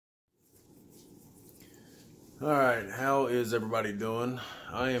Alright, how is everybody doing?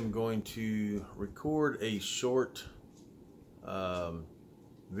 I am going to record a short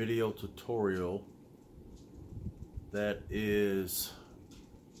video tutorial that is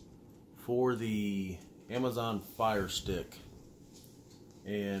for the Amazon Firestick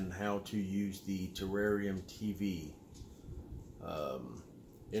and how to use the Terrarium TV.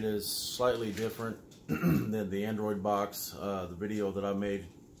 It is slightly different than the Android box. The video that I made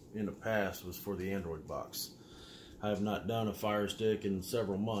in the past was for the Android box. I have not done a Firestick in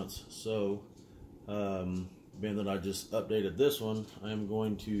several months, so being that I just updated this one, I am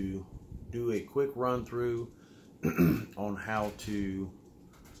going to do a quick run through on how to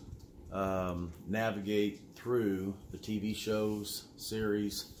navigate through the TV shows,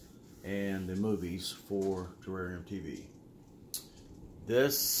 series, and the movies for Terrarium TV.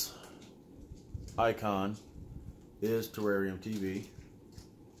 This icon is Terrarium TV.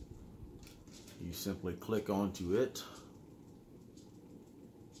 You simply click onto it.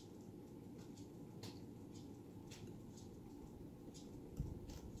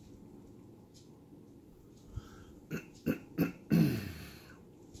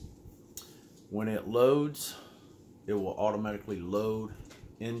 When it loads, it will automatically load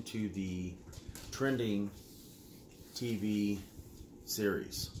into the trending TV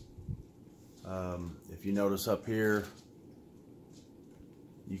series. If you notice up here,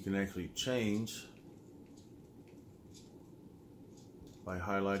 you can actually change by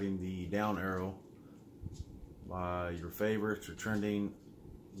highlighting the down arrow by your favorites or trending,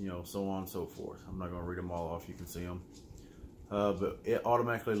 so on and so forth. I'm not going to read them all off, you can see them. But it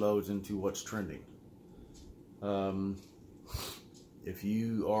automatically loads into what's trending. If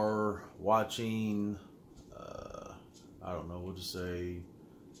you are watching, I don't know, we'll just say,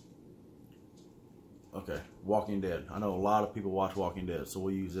 okay, Walking Dead. I know a lot of people watch Walking Dead, so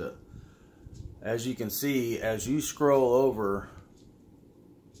we'll use it. As you can see, as you scroll over,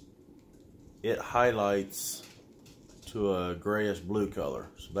 it highlights to a grayish blue color.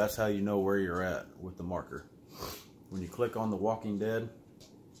 So that's how you know where you're at with the marker. When you click on the Walking Dead,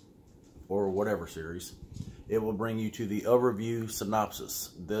 or whatever series, it will bring you to the overview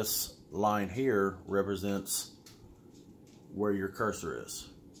synopsis. This line here represents where your cursor is.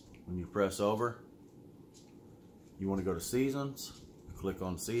 When you press over, you want to go to seasons, click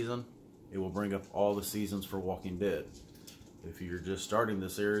on season, it will bring up all the seasons for Walking Dead. If you're just starting the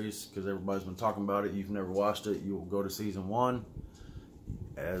series, because everybody's been talking about it, you've never watched it, you will go to season 1.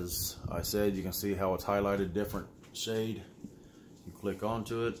 As I said, you can see how it's highlighted different shade. You click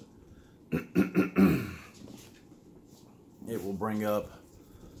onto it, it will bring up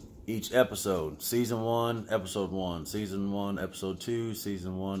each episode. Season 1, episode 1, season 1, episode 2,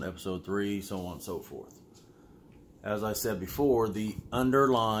 season 1, episode 3, so on and so forth. As I said before, the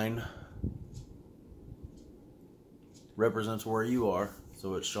underline represents where you are,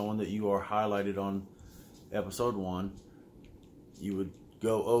 so it's showing that you are highlighted on episode 1. You would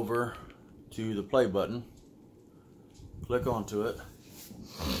go over to the play button, click onto it.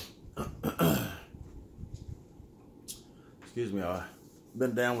 Excuse me, I've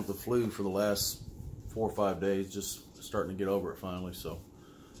been down with the flu for the last 4 or 5 days, just starting to get over it finally, so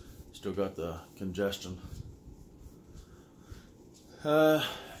still got the congestion.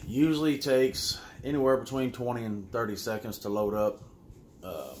 Usually takes anywhere between 20 and 30 seconds to load up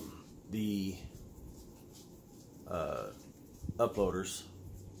the uploaders.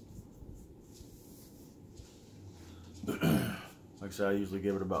 Like I said, I usually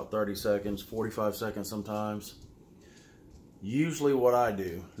give it about 30 seconds, 45 seconds sometimes. Usually what I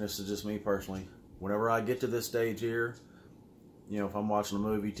do, this is just me personally, whenever I get to this stage here, if I'm watching a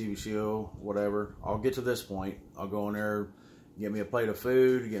movie, TV show, whatever, I'll get to this point, I'll go in there, get me a plate of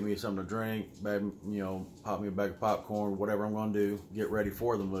food, get me something to drink, pop me a bag of popcorn, whatever I'm going to do, get ready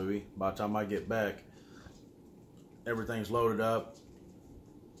for the movie. By the time I get back, everything's loaded up,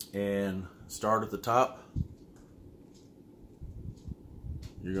 and start at the top.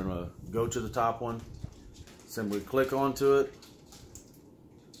 You're going to go to the top one, simply click onto it.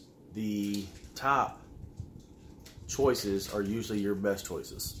 The top choices are usually your best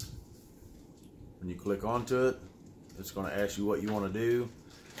choices. When you click onto it, it's going to ask you what you want to do.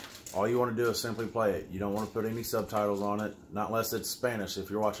 All you want to do is simply play it. You don't want to put any subtitles on it, not unless it's Spanish.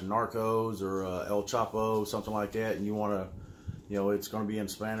 If you're watching Narcos or El Chapo, something like that, and you want to, it's going to be in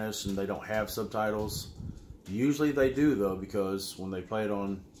Spanish and they don't have subtitles. Usually they do though, because when they play it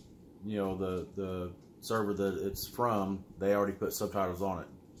on, the server that it's from, they already put subtitles on it.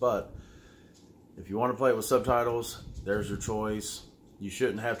 But if you want to play it with subtitles, there's your choice. You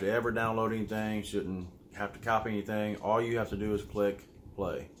shouldn't have to ever download anything, shouldn't have to copy anything. All you have to do is click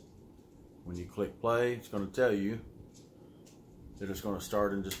play. When you click play, it's going to tell you that it's going to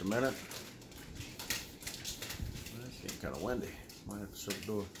start in just a minute. It's getting kind of windy. Might have to shut the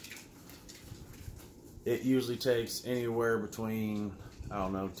door. It usually takes anywhere between, I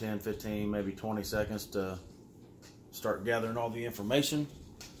don't know, 10, 15, maybe 20 seconds to start gathering all the information.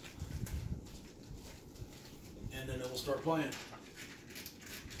 And then it will start playing.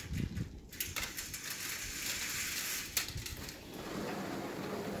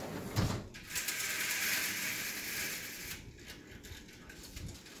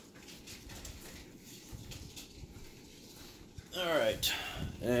 Alright,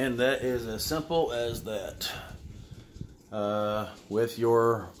 and that is as simple as that. With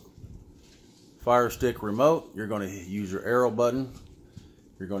your Firestick remote, you're going to use your arrow button.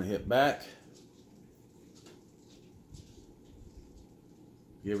 You're going to hit back.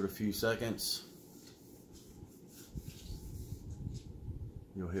 Give it a few seconds.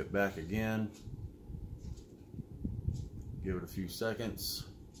 You'll hit back again. Give it a few seconds.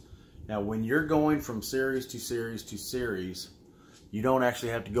 Now, when you're going from series to series to series, you don't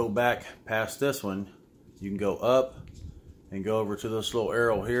actually have to go back past this one. You can go up and go over to this little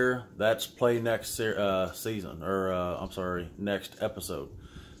arrow here. That's play next season, or I'm sorry, next episode.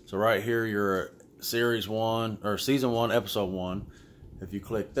 So right here, you're series 1 or season 1, episode 1. If you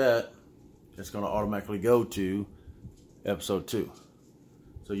click that, it's going to automatically go to episode 2.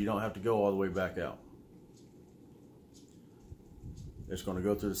 So you don't have to go all the way back out. It's going to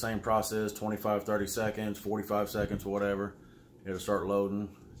go through the same process, 25, 30 seconds, 45 seconds, whatever. It'll start loading.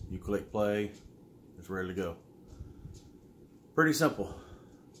 You click play. It's ready to go. Pretty simple.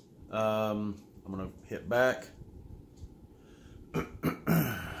 I'm going to hit back. I'm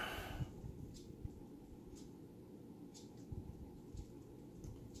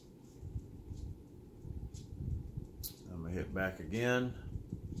going to hit back again.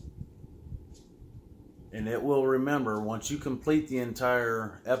 And it will remember, once you complete the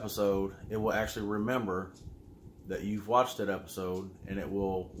entire episode, it will actually remember that you've watched that episode, and it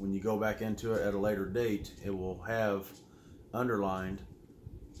will, when you go back into it at a later date, it will have underlined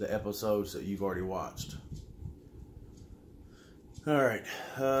the episodes that you've already watched. Alright,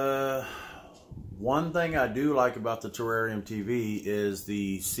 one thing I do like about the Terrarium TV is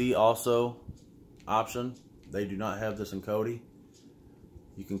the See Also option. They do not have this in Kodi.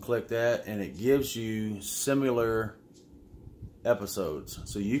 You can click that and it gives you similar episodes.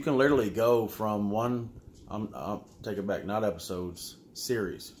 So you can literally go from one, I'll take it back, not episodes,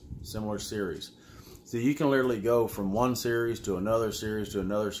 series, similar series. So you can literally go from one series to another series to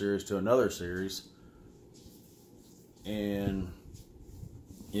another series to another series, and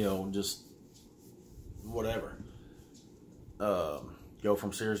you know, just whatever, go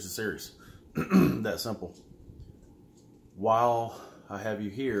from series to series. That simple. While I have you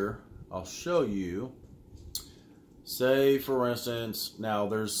here, I'll show you. Say, for instance, now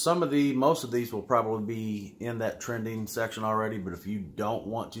there's some of the, most of these will probably be in that trending section already, but if you don't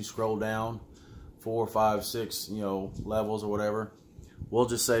want to scroll down 4, 5, 6, you know, levels or whatever, we'll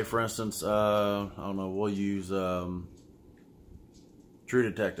just say, for instance, I don't know, we'll use True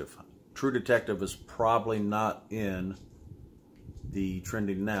Detective. True Detective is probably not in the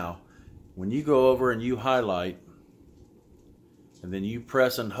trending now. When you go over and you highlight, and then you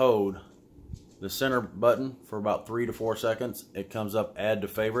press and hold the center button for about 3 to 4 seconds, it comes up add to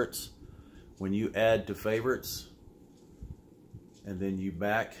favorites. When you add to favorites, and then you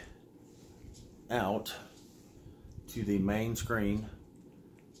back out to the main screen,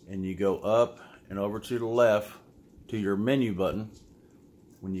 and you go up and over to the left to your menu button.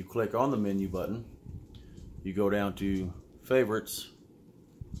 When you click on the menu button, you go down to favorites,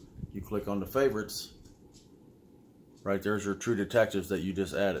 you click on the favorites. Right there's your True Detectives that you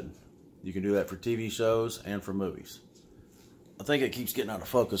just added. You can do that for TV shows and for movies. I think it keeps getting out of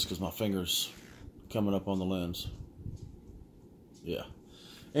focus because my finger's coming up on the lens. Yeah.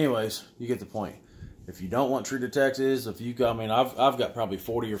 Anyways, you get the point. If you don't want True Detectives, if you got, I mean, I've got probably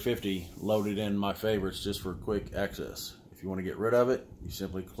 40 or 50 loaded in my favorites just for quick access. If you want to get rid of it, you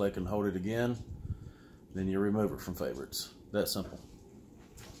simply click and hold it again. Then you remove it from favorites. That simple.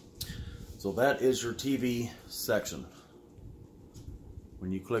 So that is your TV section.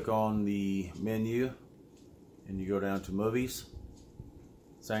 When you click on the menu and you go down to movies,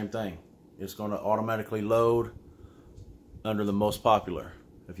 same thing. It's going to automatically load under the most popular.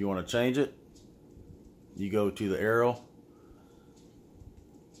 If you want to change it, you go to the arrow,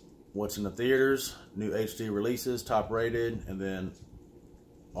 what's in the theaters, new HD releases, top rated, and then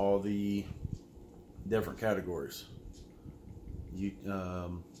all the different categories. You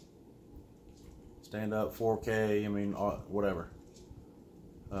stand up, 4K, I mean, whatever.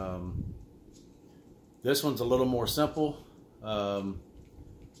 This one's a little more simple. All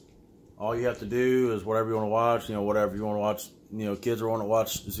you have to do is whatever you want to watch, whatever you want to watch, kids want to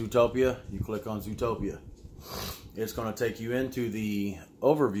watch Zootopia, you click on Zootopia. It's going to take you into the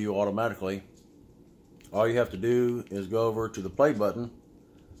overview automatically. All you have to do is go over to the play button,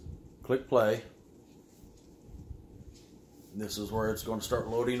 click play. This is where it's going to start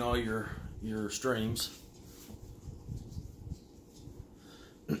loading all your streams.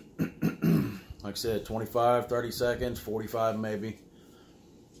 Like I said, 25, 30 seconds, 45 maybe.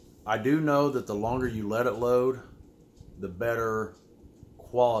 I do know that the longer you let it load, the better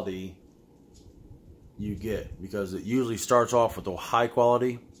quality you get, because it usually starts off with a high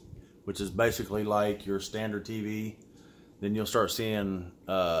quality, which is basically like your standard TV. Then you'll start seeing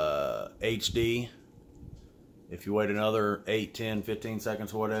HD. If you wait another 8, 10, 15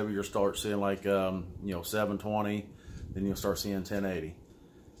 seconds or whatever, you'll start seeing like 720. Then you'll start seeing 1080.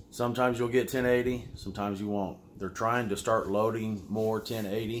 Sometimes you'll get 1080, sometimes you won't. They're trying to start loading more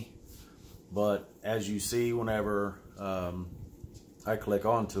 1080, but as you see whenever I click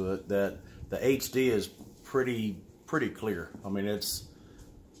onto it, that the HD is pretty clear. I mean, it's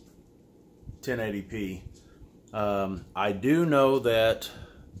 1080p. I do know that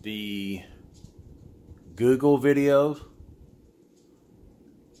the Google video,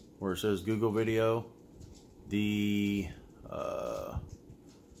 where it says Google video, the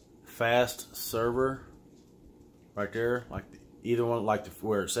fast server right there, like either one, like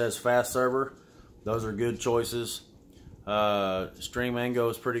where it says fast server, those are good choices. Stream Mango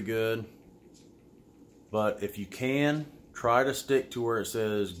is pretty good, but if you can, try to stick to where it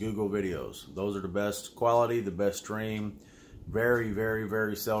says Google videos. Those are the best quality, the best stream.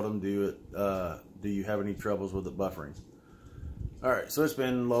 Very seldom do you have any troubles with it buffering. Alright, so it's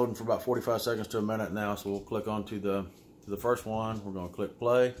been loading for about 45 seconds to a minute now, so we'll click on to the first one. We're going to click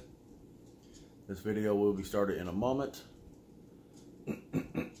play. This video will be started in a moment.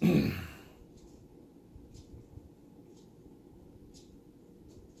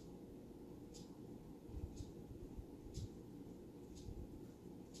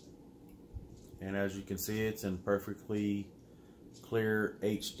 And as you can see, it's in perfectly clear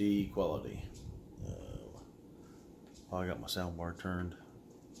HD quality. I got my soundbar turned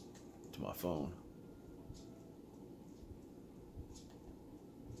to my phone.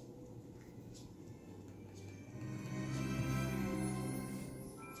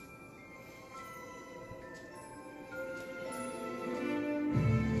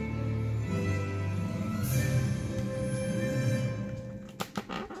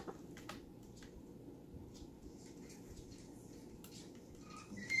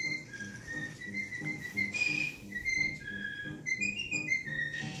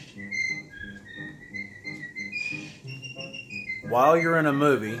 While you're in a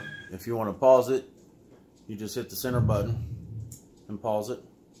movie, if you want to pause it, you just hit the center button and pause it.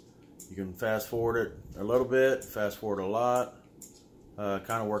 You can fast forward it a little bit, fast forward a lot. Kind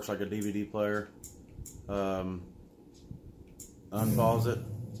of works like a DVD player. Unpause it.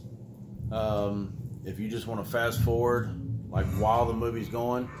 If you just want to fast forward, like while the movie's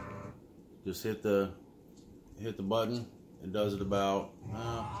going, just hit the button. It does it about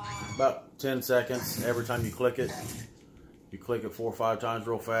 10 seconds every time you click it. You click it 4 or 5 times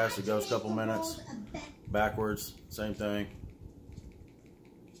real fast, it goes a couple minutes. Backwards, same thing.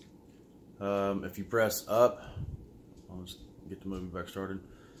 If you press up, I'll just get the movie back started.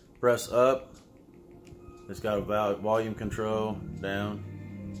 Press up, it's got a volume control down.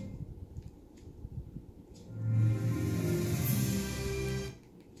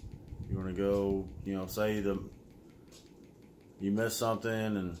 You want to go, say you missed something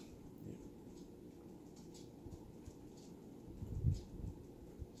and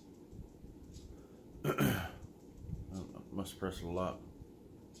I must press it a lot.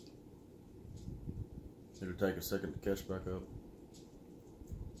 It'll take a second to catch back up.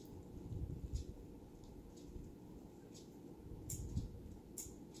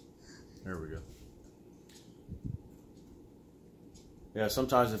 There we go. Yeah,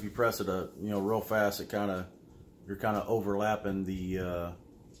 sometimes if you press it real fast, you're kind of overlapping the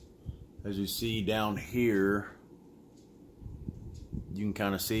as you see down here. You can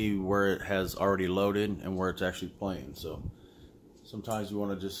kind of see where it has already loaded and where it's actually playing. So sometimes you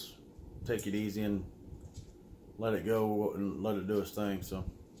want to just take it easy and let it go and let it do its thing. So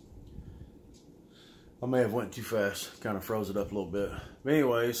I may have went too fast, kind of froze it up a little bit. But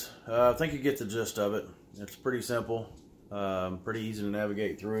anyways, I think you get the gist of it. It's pretty simple, pretty easy to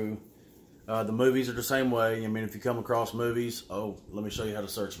navigate through. The movies are the same way. I mean, if you come across movies, let me show you how to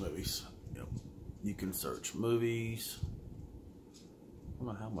search movies. You can search movies. I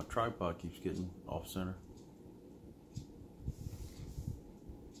don't know how my tripod keeps getting off center.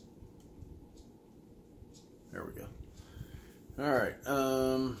 There we go. All right.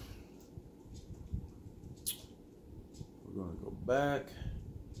 We're going to go back.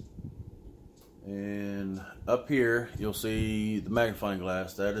 And up here, you'll see the magnifying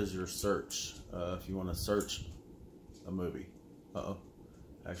glass. That is your search. If you want to search a movie. Uh-oh.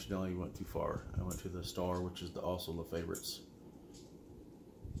 Accidentally went too far. I went to the star, which is also the favorites.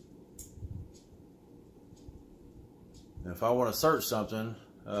 And if I want to search something,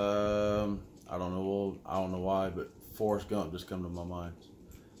 I don't know why, but Forrest Gump just come to my mind.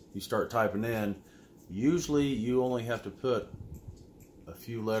 You start typing in. Usually, you only have to put a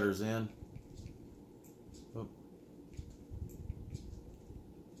few letters in. Oh.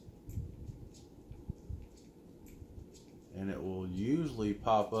 And it will usually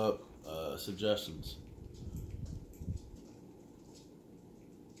pop up suggestions.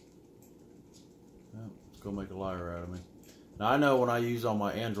 Oh, let's go make a liar out of me. Now I know when I use on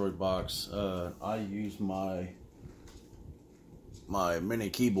my Android box, I use my mini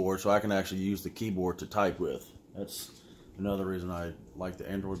keyboard, so I can actually use the keyboard to type with. That's another reason I like the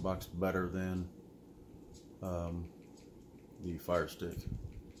Android box better than the Firestick.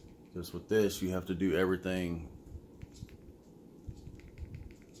 Because with this, you have to do everything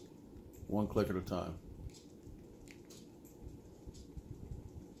one click at a time.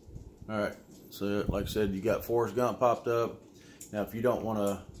 Alright, so like I said, you got Forrest Gump popped up. Now if you don't want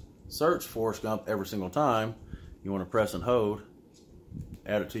to search Forrest Gump every single time, you want to press and hold,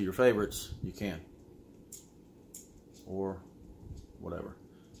 add it to your favorites, you can. Or whatever.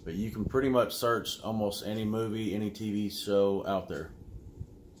 But you can pretty much search almost any movie, any TV show out there.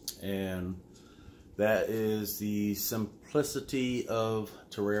 And that is the simplicity of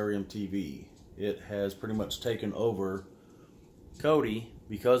Terrarium TV. It has pretty much taken over Kodi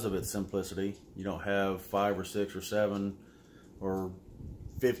because of its simplicity. You don't have 5 or 6 or 7 or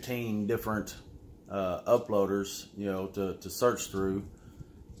 15 different uploaders, you know, to search through.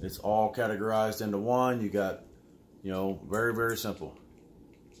 It's all categorized into one. You got, you know, very, very simple.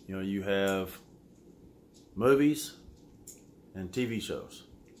 You know, you have movies and TV shows.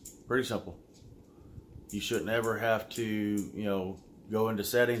 Pretty simple. You shouldn't ever have to, you know, go into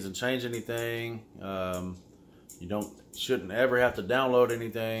settings and change anything. You shouldn't ever have to download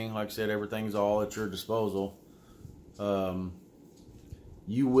anything. Like I said, everything's all at your disposal.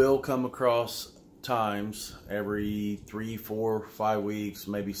 You will come across times every 3, 4, 5 weeks,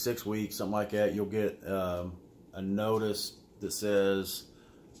 maybe 6 weeks, something like that. You'll get a notice that says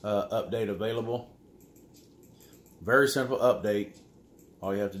update available. Very simple update.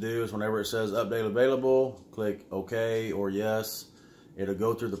 All you have to do is whenever it says update available, click OK or yes. It'll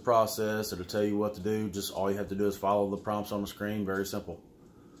go through the process. It'll tell you what to do. Just all you have to do is follow the prompts on the screen. Very simple.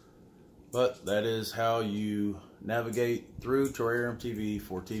 But that is how you navigate through Terrarium TV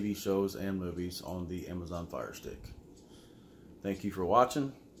for TV shows and movies on the Amazon Fire Stick. Thank you for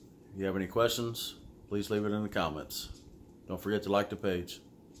watching. If you have any questions, please leave it in the comments. Don't forget to like the page.